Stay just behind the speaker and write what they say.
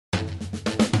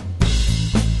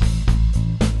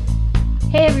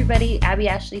everybody, Abby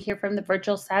Ashley here from the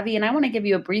Virtual Savvy, and I want to give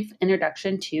you a brief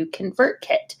introduction to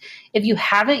Convertkit. If you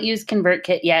haven't used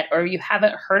Convertkit yet, or you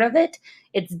haven't heard of it,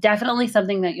 it's definitely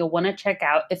something that you'll want to check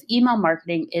out if email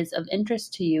marketing is of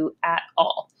interest to you at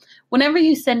all. Whenever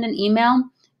you send an email,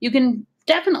 you can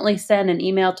definitely send an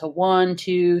email to 1,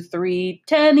 2, 3,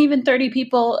 10, even 30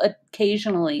 people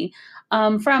occasionally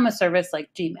from a service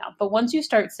like Gmail. But once you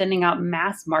start sending out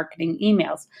mass marketing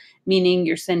emails, meaning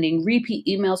you're sending repeat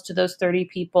emails to those 30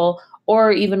 people,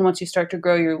 or even once you start to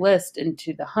grow your list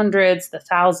into the hundreds, the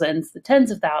thousands, the tens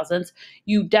of thousands,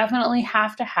 you definitely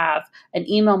have to have an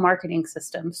email marketing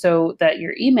system so that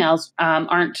your emails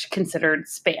aren't considered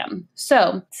spam.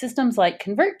 So systems like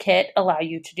Convertkit allow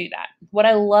you to do that. What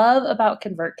I love about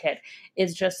Convertkit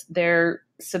is just their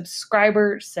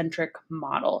subscriber-centric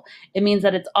model. It means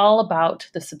that it's all about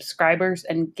the subscribers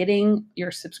and getting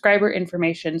your subscriber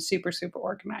information super, super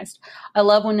organized. I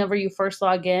love whenever you first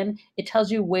log in, it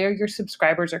tells you where your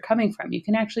subscribers are coming from. You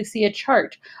can actually see a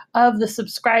chart of the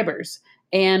subscribers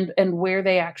and where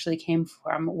they actually came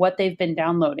from, what they've been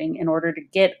downloading in order to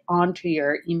get onto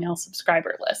your email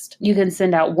subscriber list. You can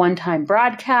send out one-time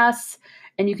broadcasts,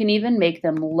 and you can even make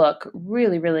them look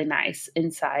really, really nice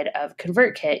inside of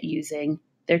Convertkit using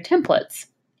their templates.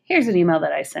 Here's an email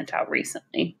that I sent out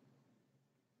recently.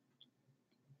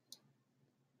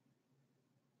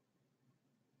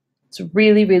 It's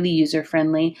really, really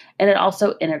user-friendly, and it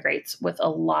also integrates with a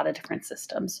lot of different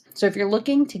systems. So if you're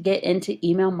looking to get into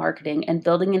email marketing and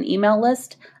building an email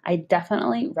list, I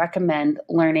definitely recommend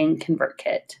learning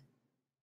Convertkit.